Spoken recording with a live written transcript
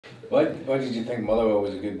Why did you think Motherwell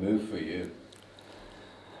was a good move for you?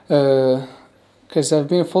 Because I've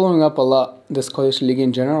been following up a lot the Scottish League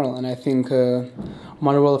in general, and I think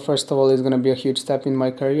Motherwell, first of all, is going to be a huge step in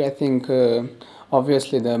my career. I think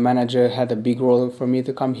obviously the manager had a big role for me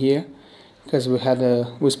to come here, because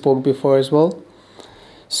we spoke before as well.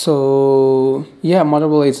 So yeah,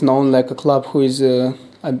 Motherwell is known like a club who is a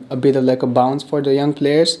bit of like a bounce for the young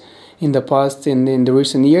players in the past, in the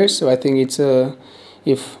recent years. So I think it's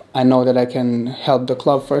if I know that I can help the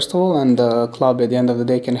club first of all, and the club at the end of the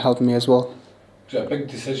day can help me as well. Was it a big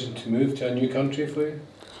decision to move to a new country for you?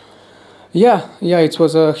 Yeah, it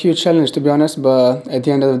was a huge challenge, to be honest, but at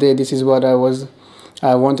the end of the day, this is what I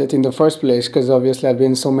wanted in the first place, because obviously I've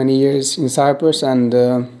been so many years in Cyprus, and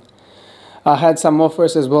I had some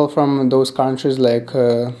offers as well from those countries like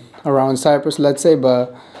around Cyprus, let's say,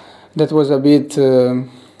 but that was a bit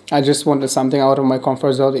I just wanted something out of my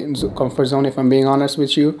comfort zone, if I'm being honest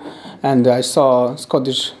with you, and I saw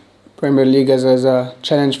Scottish Premier League as a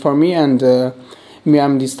challenge for me, and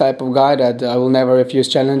I'm this type of guy that I will never refuse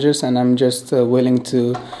challenges, and I'm just willing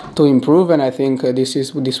to improve, and I think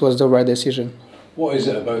this was the right decision. What is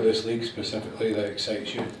it about this league specifically that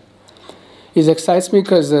excites you? It excites me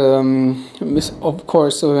because, of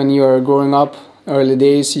course, when you're growing up, early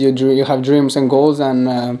days, you have dreams and goals,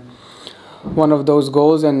 and one of those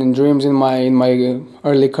goals and dreams in my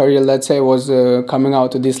early career, let's say, was coming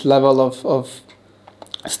out to this level of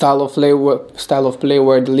style of play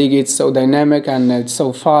where the league is so dynamic and it's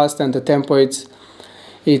so fast, and the tempo it's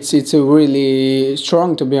really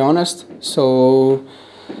strong, to be honest. So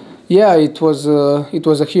yeah, it was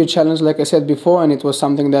a huge challenge, like I said before, and it was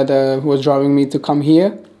something that was driving me to come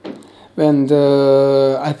here, and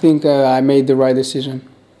I think I made the right decision.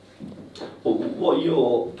 Well, what are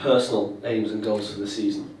your personal aims and goals for the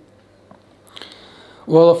season?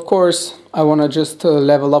 Well, of course, I want to just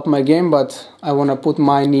level up my game, but I want to put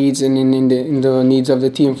my needs in the needs of the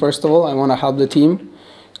team. First of all, I want to help the team,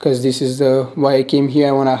 because this is why I came here.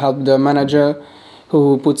 I want to help the manager,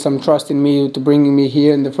 who put some trust in me to bring me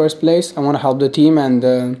here in the first place. I want to help the team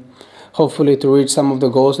and hopefully to reach some of the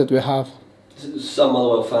goals that we have. Some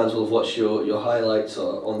Motherwell fans will have watched your highlights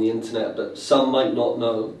on the internet, but some might not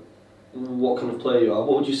know what kind of player you are.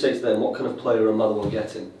 What would you say to them? What kind of player are Motherwell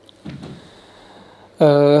getting?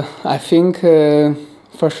 I think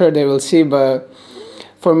for sure they will see, but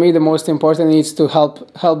for me the most important is to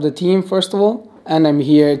help the team first of all, and I'm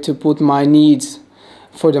here to put my needs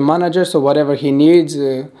for the manager, so whatever he needs,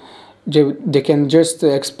 they can just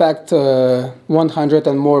expect 100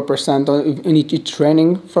 and more % in each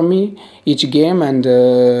training from me, each game, and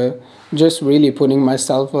just really putting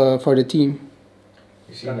myself for the team.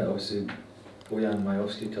 You see that obviously Bojan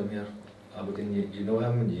Majowski come here, Aberdeen, you know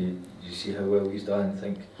him, and you see how well he's done and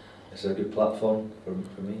think it's a good platform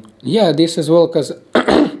for me? Yeah, this as well, because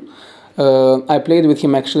I played with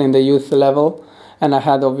him actually in the youth level, and I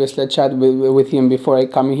had obviously a chat with him before I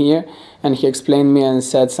come here, and he explained me and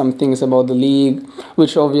said some things about the league,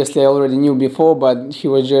 which obviously I already knew before, but he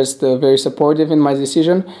was just very supportive in my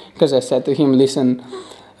decision, because I said to him, listen,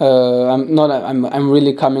 I'm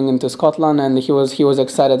really coming into Scotland, and he was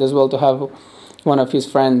excited as well to have one of his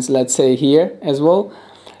friends, let's say, here as well.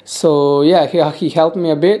 So yeah, he helped me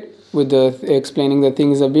a bit with explaining the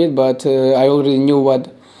things a bit, but I already knew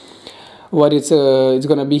what it's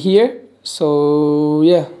gonna be here. So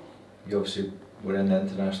yeah. You obviously were in the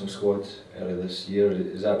international squad earlier this year.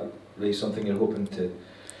 Is that really something you're hoping to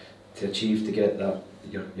achieve, to get that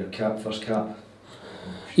your first cap?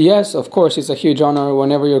 Yes, of course, it's a huge honor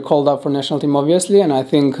whenever you're called up for national team, obviously, and I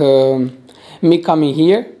think me coming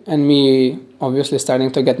here and me obviously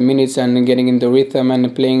starting to get minutes and getting in the rhythm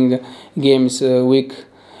and playing games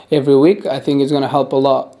every week, I think it's going to help a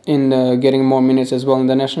lot in getting more minutes as well in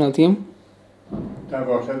the national team.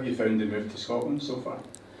 Davor, how have you found the move to Scotland so far?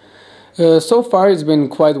 So far it's been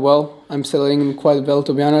quite well. I'm settling in quite well,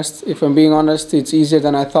 to be honest. If I'm being honest, it's easier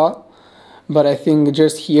than I thought. But I think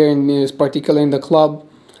just here, particularly in the club,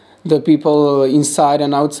 the people inside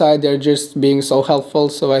and outside, they're just being so helpful.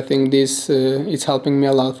 So I think this it's helping me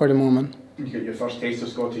a lot for the moment. You got your first taste of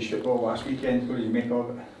Scottish football last weekend. What did you make of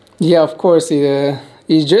it? Yeah, of course.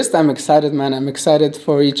 It's just, I'm excited, man. I'm excited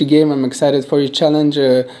for each game. I'm excited for each challenge,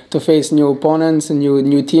 to face new opponents and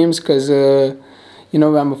new teams, because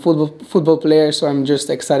I'm a football player, so I'm just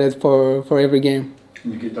excited for every game.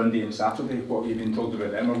 You get Dundee on Saturday. What have you been told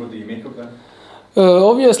about them, or what do you make of that?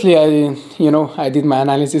 Obviously, I did my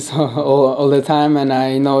analysis all the time, and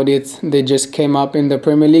I know that they just came up in the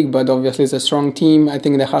Premier League, but obviously it's a strong team. I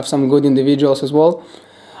think they have some good individuals as well.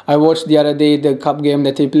 I watched the other day the cup game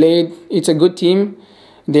that they played. It's a good team.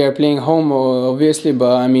 they are playing home, obviously,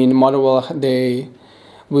 but I mean, Motherwell,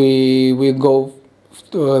 we go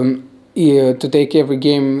to take every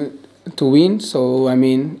game to win. So I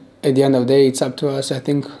mean, at the end of the day, it's up to us. I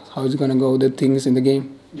think how it's gonna go, the things in the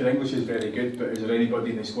game. Your English is very good, but is there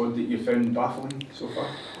anybody in the squad that you found baffling so far?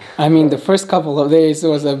 I mean, the first couple of days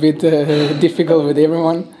was a bit difficult with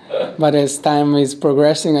everyone, but as time is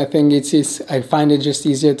progressing, I think I find it just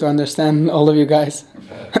easier to understand all of you guys.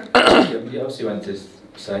 You obviously went to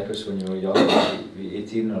Cyprus when you were young, maybe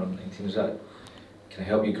 18 or 19. Does that can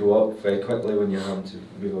help you grow up very quickly when you're having to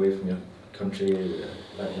move away from your country?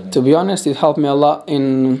 To be honest, it helped me a lot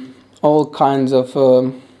in all kinds of.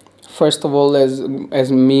 First of all,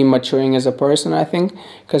 as me maturing as a person, I think,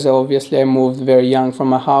 because obviously I moved very young from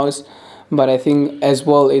my house, but I think as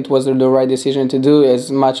well it was the right decision to do,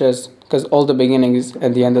 as much as, because all the beginnings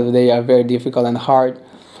at the end of the day are very difficult and hard,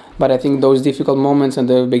 but I think those difficult moments at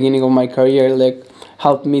the beginning of my career like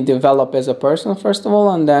helped me develop as a person, first of all,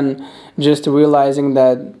 and then just realizing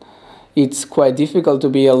that it's quite difficult to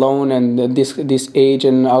be alone and this age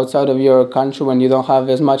and outside of your country when you don't have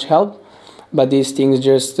as much help. But these things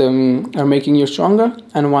just are making you stronger,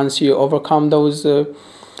 and once you overcome those,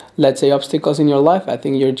 let's say, obstacles in your life, I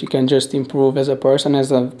think you can just improve as a person,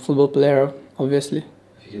 as a football player, obviously.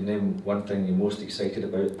 If you could name one thing you're most excited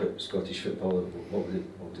about Scottish football, what would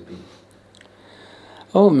it be?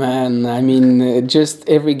 Oh man, I mean, just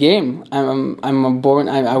every game. I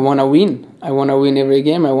want to win. I want to win every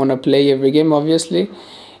game. I want to play every game, obviously.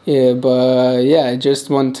 Yeah, but yeah, I just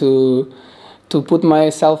want to put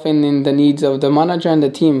myself in the needs of the manager and the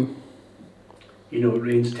team. You know, it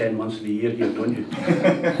rains 10 months of the year here, don't you?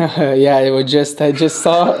 Yeah, I'm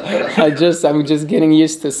just getting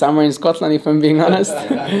used to summer in Scotland, if I'm being honest.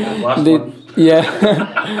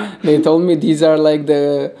 Yeah, they told me these are like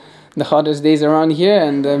the hottest days around here,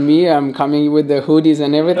 and I'm coming with the hoodies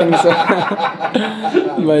and everything. So,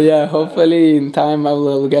 but yeah, hopefully in time I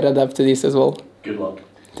will get adapted to this as well. Good luck.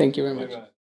 Thank you very much.